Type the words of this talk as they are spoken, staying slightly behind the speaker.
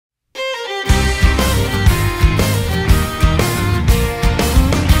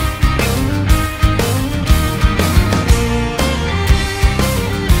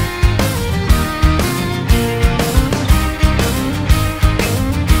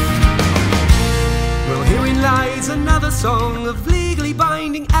song of legally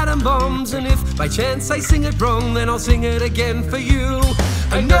binding atom bombs, and if by chance I sing it wrong, then I'll sing it again for you.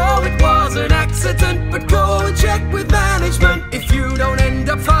 I know it was an accident, but go and check with management. If you don't end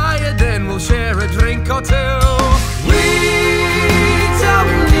up fired, then we'll share a drink or two. We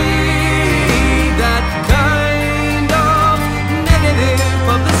don't need that kind of negative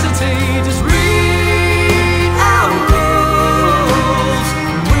publicity. Just read our rules.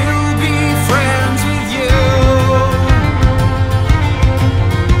 We'll be friends with you.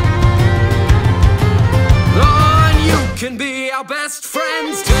 Oh, and you can be our best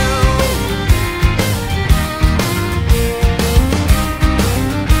friends too.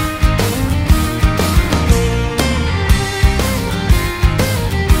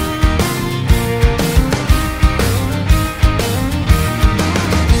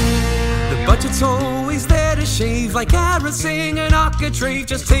 Budget's always there to shave, like arrissing and architrave.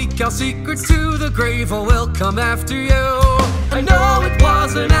 Just take our secrets to the grave, or we'll come after you. I know it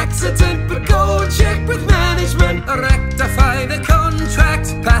was an accident, but go and check with management. Rectify the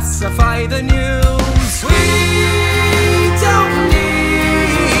contract, pacify the news. We don't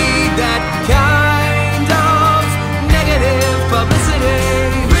need that kind of negative publicity.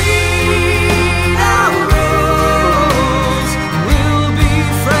 Read our rules, we'll be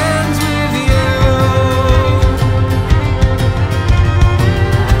friends with you.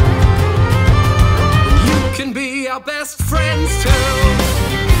 You can be our best friends too.